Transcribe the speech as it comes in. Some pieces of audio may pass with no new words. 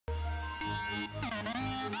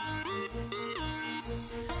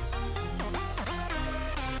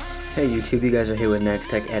Hey YouTube, you guys are here with Next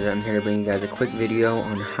Tech Edit. I'm here to bring you guys a quick video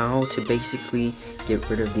on how to basically get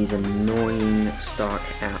rid of these annoying stock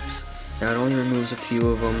apps. Now it only removes a few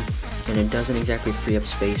of them, and it doesn't exactly free up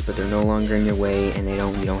space, but they're no longer in your way, and you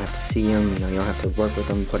don't have to see them. You don't have to work with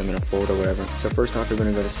them, put them in a folder, whatever. So first off, you're going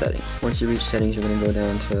to go to Settings. Once you reach Settings, you're going to go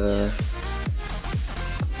down to,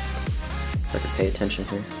 I have to pay attention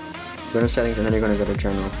here. Go to Settings, and then you're going to go to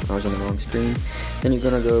General. I was on the wrong screen. Then you're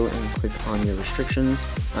going to go and click on your restrictions.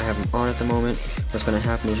 I have them on at the moment. What's going to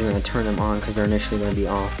happen is you're going to turn them on because they're initially going to be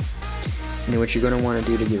off. And then what you're going to want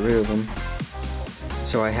to do to get rid of them.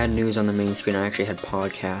 So I had news on the main screen. I actually had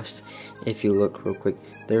podcasts. If you look real quick,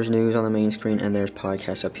 there's news on the main screen and there's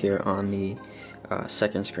podcasts up here on the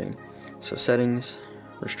second screen. So Settings,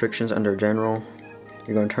 Restrictions under General.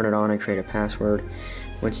 You're going to turn it on and create a password.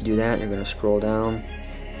 Once you do that, you're going to scroll down.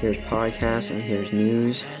 Here's podcasts and here's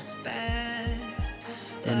news.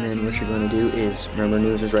 And then what you're going to do is, remember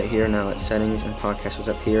news was right here, now it's Settings, and podcast was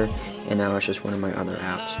up here, and now it's just one of my other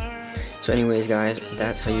apps. So anyways guys,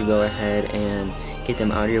 that's how you go ahead and get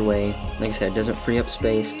them out of your way. Like I said, it doesn't free up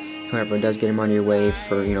space, however it does get them out of your way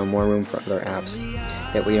for more room for other apps.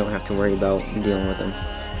 That way you don't have to worry about dealing with them.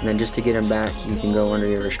 And then just to get them back, you can go under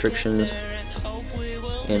your restrictions,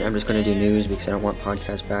 and I'm just going to do news because I don't want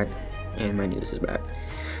podcasts back, and my news is back.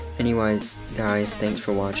 Anyways guys, thanks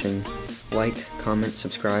for watching. Like, comment,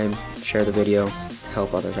 subscribe, share the video to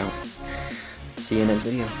help others out. See you in the next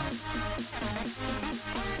video.